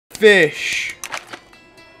fish.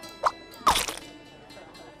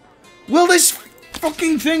 Will this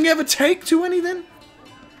fucking thing ever take to anything?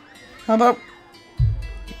 How about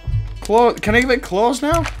claw? Can I give it claws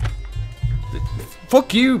now?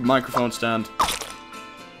 Fuck you, microphone stand.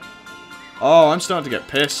 Oh, I'm starting to get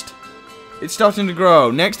pissed. It's starting to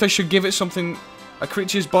grow. Next, I should give it something a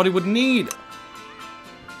creature's body would need.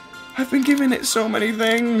 I've been giving it so many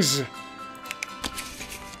things.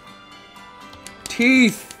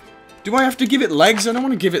 Teeth. Do I have to give it legs? I don't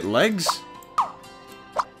want to give it legs.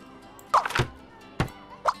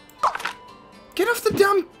 Get off the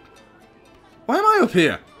damn... Why am I up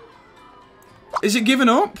here? Is it giving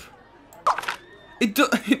up? It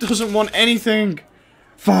doesn't want anything.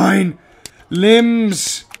 Fine.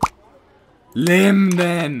 Limbs. Limb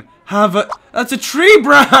then. Have a... That's a tree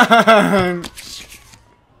branch.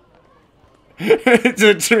 It's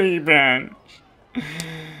a tree branch.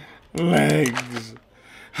 Legs.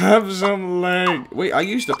 Have some leg. Wait, I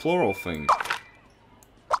used the plural thing.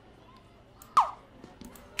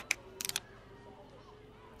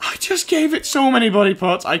 I just gave it so many body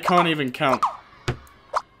parts, I can't even count.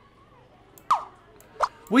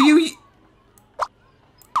 Will you...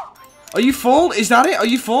 Are you full? Is that it? Are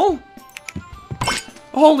you full?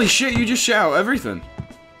 Holy shit, you just shit out everything.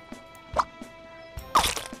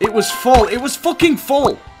 It was full. It was fucking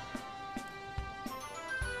full.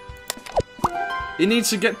 It needs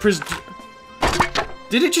to get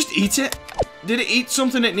Did it just eat it? Did it eat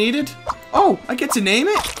something it needed? Oh, I get to name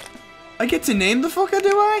it? I get to name the fucker,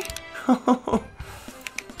 do I?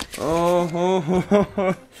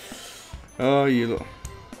 Oh, you look.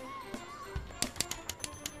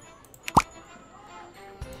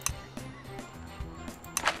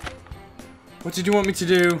 What did you want me to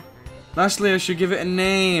do? Lastly, I should give it a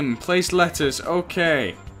name. Place letters.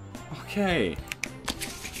 Okay. Okay.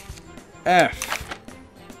 F.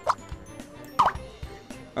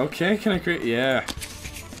 Okay, can I create... Yeah.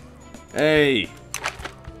 A.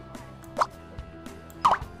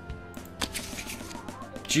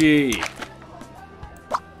 G.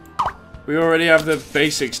 We already have the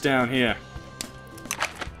basics down here.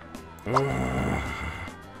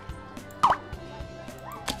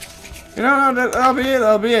 You know, that'll be it,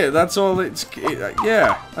 that'll be it. That's all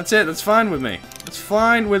yeah, that's it, that's fine with me. That's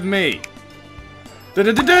fine with me.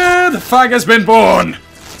 Da-da-da-da! The fag has been born!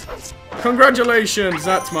 Congratulations,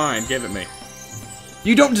 that's mine. Give it me.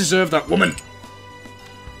 You don't deserve that, woman!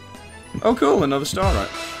 Oh, cool, another star, right.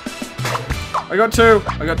 I got two!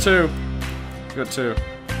 I got two. I got two.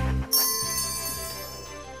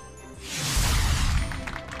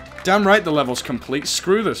 Damn right the level's complete.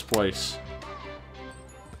 Screw this place.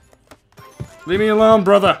 Leave me alone,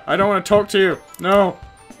 brother. I don't want to talk to you. No.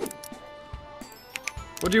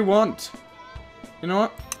 What do you want? You know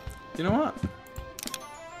what? You know what?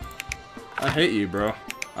 I hate you, bro.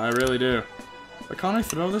 I really do. But can't I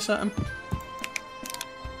throw this at him?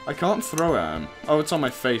 I can't throw at him. Oh, it's on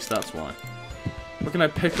my face, that's why. What can I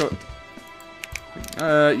pick up?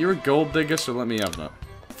 You're a gold digger, so let me have that.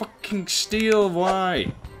 Fucking steal,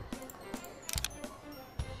 why?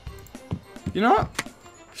 You know what?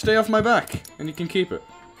 Stay off my back, and you can keep it.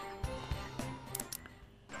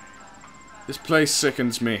 This place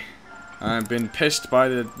sickens me. I've been pissed by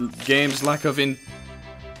the game's lack of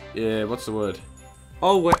what's the word?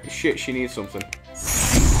 Oh, wait, shit, she needs something.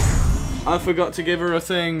 I forgot to give her a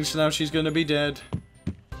thing, so now she's gonna be dead.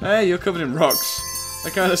 Hey, you're covered in rocks.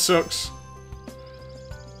 That kinda sucks.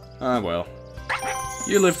 Ah, well.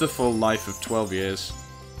 You lived the full life of 12 years.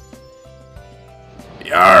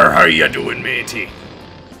 Yarr, how you doing, matey?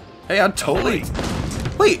 Hey, I'd totally...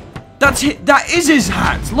 Wait, that is his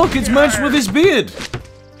hat! Look, it's merged with his beard!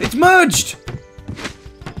 It's merged!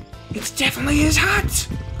 It's definitely his hat!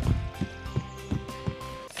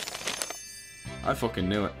 I fucking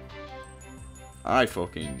knew it. I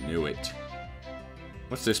fucking knew it.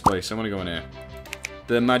 What's this place? I want to go in here.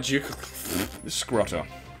 The magic... Scrotter.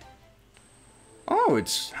 Oh,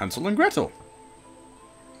 it's Hansel and Gretel.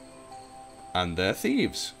 And they're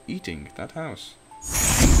thieves, eating that house.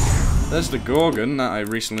 There's the Gorgon that I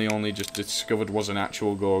recently only just discovered was an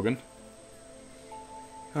actual Gorgon.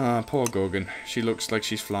 Ah, poor Gorgon. She looks like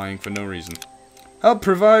she's flying for no reason. Help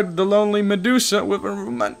provide the lonely Medusa with a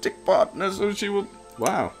romantic partner so she will...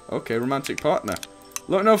 Wow, okay, romantic partner.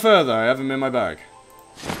 Look no further, I have him in my bag.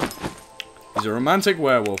 He's a romantic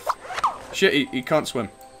werewolf. Shit, he can't swim.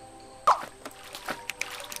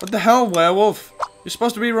 What the hell, werewolf? You're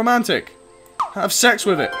supposed to be romantic. Have sex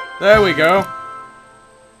with it. There we go.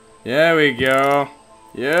 There we go.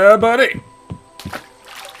 Yeah, buddy.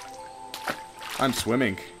 I'm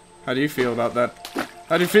swimming. How do you feel about that?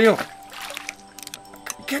 How do you feel?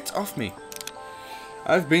 get off me.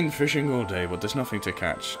 I've been fishing all day, but there's nothing to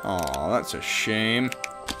catch. Aw, that's a shame.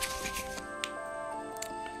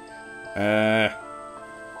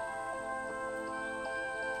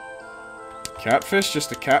 Catfish?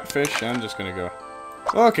 Just a catfish? I'm just gonna go.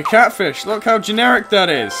 Look, a catfish. Look how generic that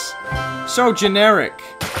is. So generic.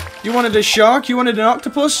 You wanted a shark? You wanted an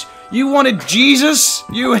octopus? You wanted Jesus?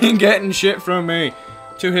 You ain't getting shit from me.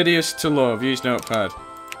 Too hideous to love. Use notepad.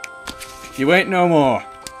 You ain't no more.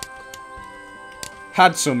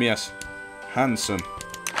 Handsome, yes. Handsome.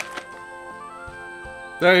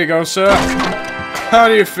 There you go, sir. How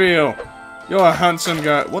do you feel? You're a handsome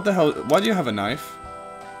guy. What the hell? Why do you have a knife?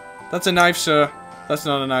 That's a knife, sir. That's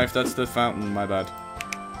not a knife. That's the fountain. My bad.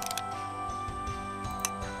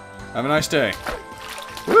 Have a nice day.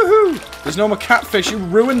 Woohoo! There's no more catfish. You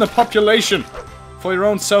ruined the population for your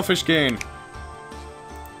own selfish gain.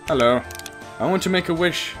 Hello. I want to make a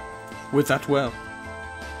wish with that well.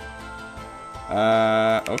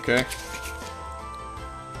 Okay.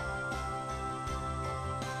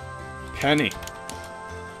 Penny.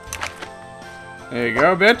 There you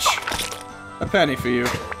go, bitch. A penny for you.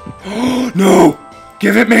 Oh, no!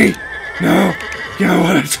 Give it me! No! You don't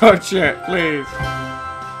want to touch it, please.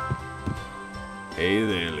 Hey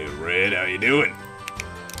there, little red. How you doing?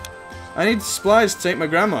 I need supplies to take my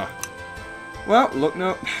grandma. Well, look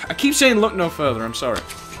no... I keep saying look no further. I'm sorry.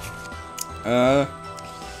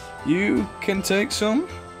 You can take some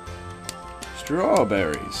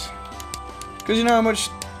strawberries. Because you know how much...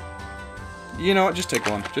 You know what? Just take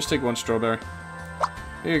one. Just take one strawberry.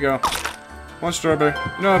 Here you go. One strawberry.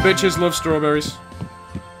 You know how bitches love strawberries.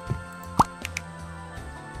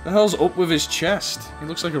 The hell's up with his chest? He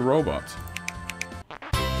looks like a robot.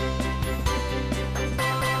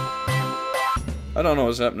 I don't know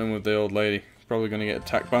what's happening with the old lady. Probably gonna get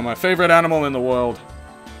attacked by my favorite animal in the world.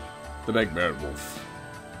 The big bird wolf.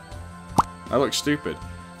 I look stupid.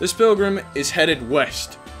 This pilgrim is headed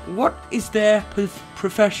west. What is their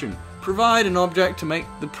profession? Provide an object to make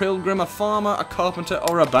the pilgrim a farmer, a carpenter,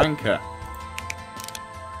 or a banker.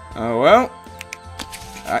 Oh well.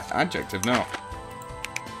 Adjective, no.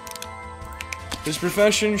 His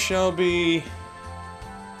profession shall be...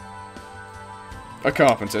 a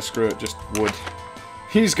carpenter, screw it, just wood.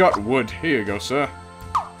 He's got wood. Here you go, sir.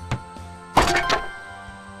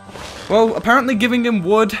 Well, apparently giving him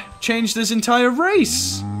wood changed his entire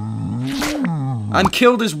race. And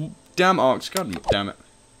killed his damn ox. God damn it.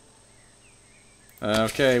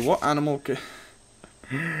 Okay, what animal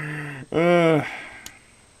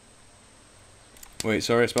Wait,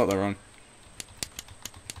 sorry, I spelled that wrong.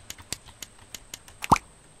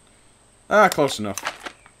 Ah, close enough.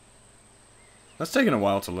 That's taking a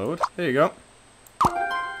while to load. There you go.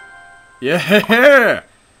 Yeah!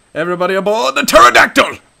 Everybody aboard the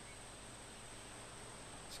pterodactyl!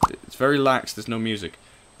 It's very lax, there's no music.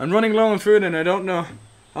 I'm running low on food and I don't know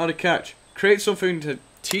how to catch. Create something to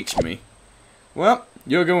teach me. Well,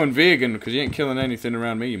 you're going vegan because you ain't killing anything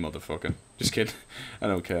around me, you motherfucker. Just kidding. I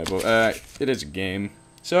don't care, but it is a game.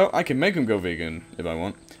 So, I can make him go vegan if I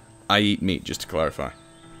want. I eat meat, just to clarify.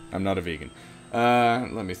 I'm not a vegan.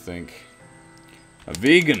 Let me think. A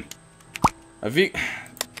vegan.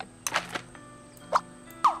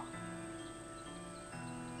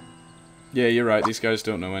 Yeah, you're right, these guys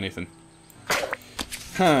don't know anything.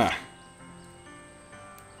 Huh.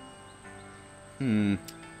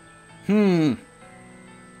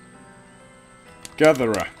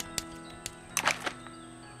 Gatherer.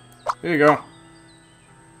 Here you go.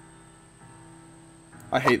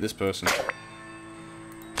 I hate this person.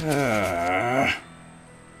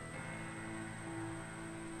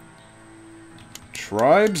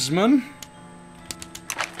 Tribesman?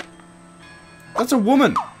 That's a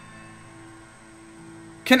woman.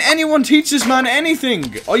 Can anyone teach this man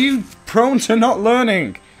anything? Are you prone to not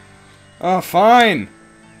learning? Oh, fine.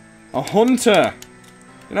 A hunter.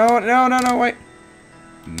 You know what? No, wait.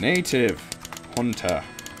 Native hunter.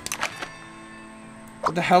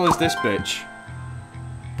 What the hell is this bitch?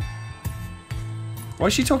 Why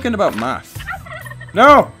is she talking about math?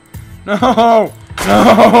 No! No!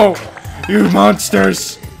 No! You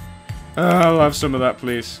monsters! I'll have some of that,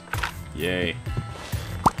 please. Yay.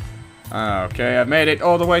 Okay, I've made it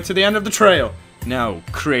all the way to the end of the trail. Now,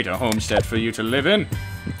 create a homestead for you to live in.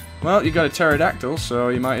 Well, you got a pterodactyl, so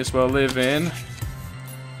you might as well live in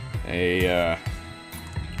a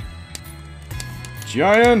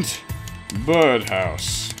giant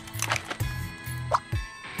birdhouse.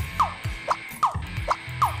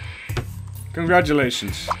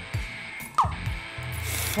 Congratulations.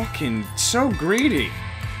 Fucking so greedy.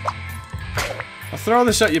 I'll throw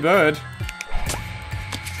this at your bird.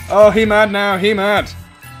 Oh, he mad now, he mad.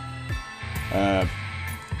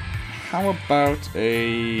 How about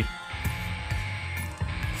a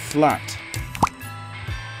flat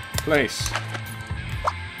place?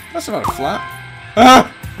 That's not a flat.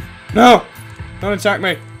 Ah! No! Don't attack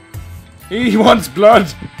me. He wants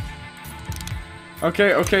blood.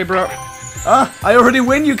 Okay, okay, bro. Ah! I already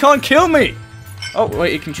win. You can't kill me. Oh,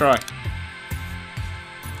 wait, you can try.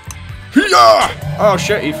 Oh,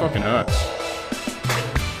 shit, he fucking hurts.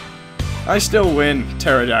 I still win,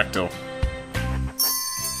 pterodactyl.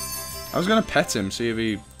 I was gonna pet him, see if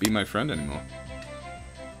he'd be my friend anymore.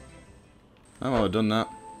 Oh, well, I've done that.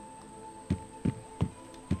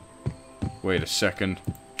 Wait a second.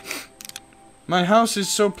 My house is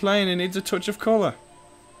so plain, it needs a touch of colour.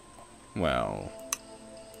 Well,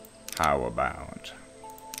 how about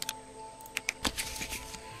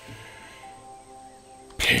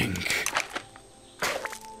pink?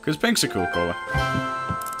 Because pink's a cool colour.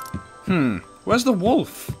 Where's the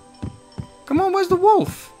wolf? Come on, where's the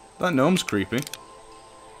wolf? That gnome's creepy.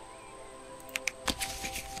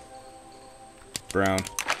 Brown.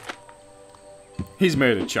 He's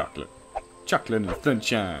made of chocolate. Chocolate and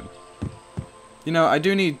sunshine. You know, I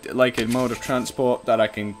do need, like, a mode of transport that I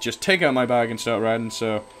can just take out my bag and start riding,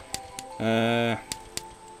 so...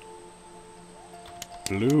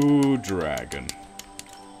 Blue dragon.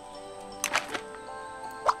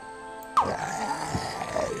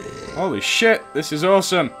 Holy shit, this is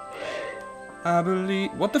awesome. I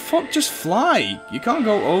believe... What the fuck? Just fly! You can't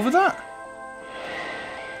go over that?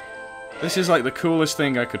 This is like the coolest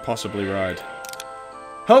thing I could possibly ride.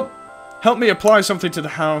 Help me apply something to the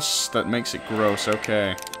house that makes it gross,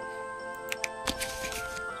 okay.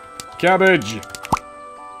 Cabbage!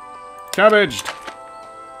 Cabbaged!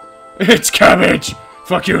 It's cabbage!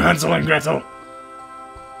 Fuck you, Hansel and Gretel!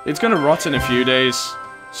 It's gonna rot in a few days.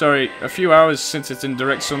 Sorry, a few hours since it's in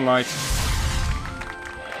direct sunlight.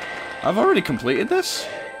 I've already completed this?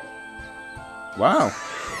 Wow.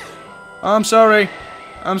 I'm sorry.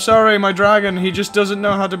 I'm sorry, my dragon. He just doesn't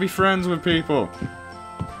know how to be friends with people.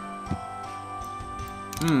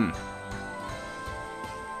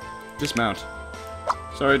 Dismount.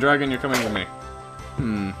 Sorry, dragon, you're coming with me.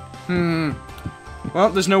 Well,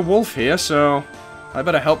 there's no wolf here, so I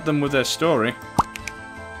better help them with their story.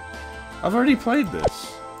 I've already played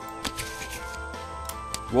this.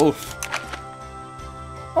 Wolf.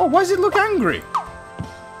 Oh, why does it look angry?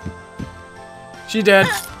 She dead.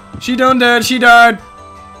 She done dead. She died.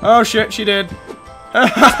 Oh shit, she did. Ha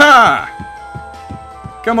ha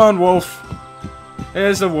ha! Come on, wolf.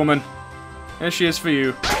 Here's the woman. Here she is for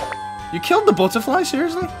you. You killed the butterfly,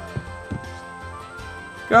 seriously?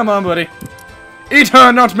 Come on, buddy. Eat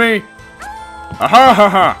her, not me! Ha ha ha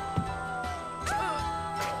ha!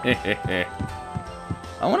 Hehehe.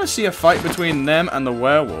 I want to see a fight between them and the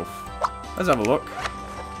werewolf. Let's have a look.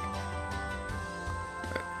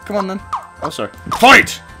 Come on, then. Oh, sorry.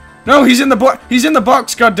 Fight! No, he's in the he's in the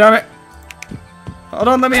box, goddammit! Hold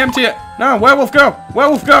on, let me empty it. No, werewolf go!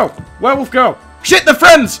 Werewolf go! Werewolf go! Shit, they're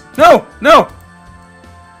friends! No! No!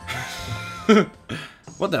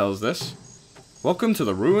 What the hell is this? Welcome to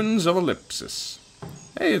the ruins of Ellipsis.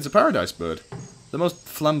 Hey, it's a paradise bird. The most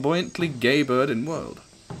flamboyantly gay bird in the world.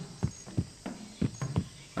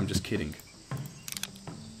 I'm just kidding.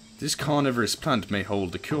 This carnivorous plant may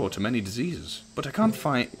hold the cure to many diseases, but I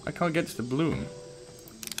can't get to the bloom.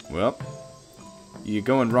 Well, you're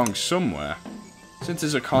going wrong somewhere. Since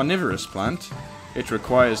it's a carnivorous plant, it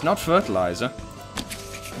requires not fertilizer,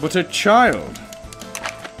 but a child.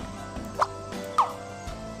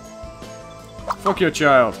 Fuck your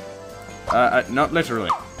child. Not literally.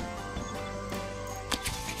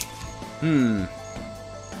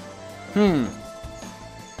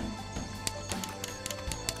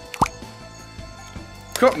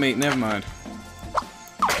 Cooked meat, never mind.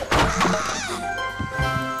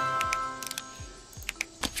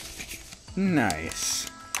 Nice.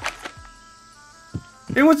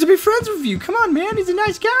 He wants to be friends with you. Come on, man. He's a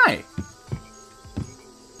nice guy.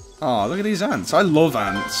 Oh, look at these ants. I love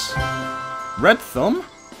ants. Red thumb?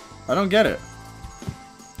 I don't get it.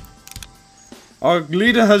 Our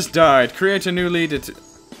leader has died. Create a new leader to...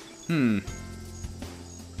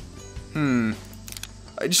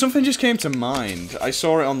 Something just came to mind. I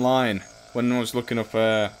saw it online when I was looking up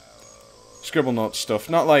Scribblenauts stuff.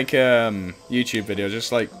 Not like YouTube videos,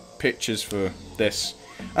 just like pictures for this.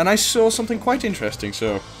 And I saw something quite interesting,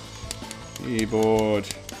 so... Keyboard...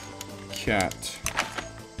 Cat...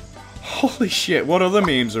 Holy shit, what other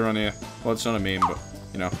memes are on here? Well, it's not a meme, but,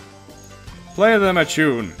 you know. Play them a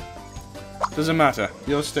tune. Doesn't matter.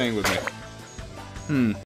 You're staying with me.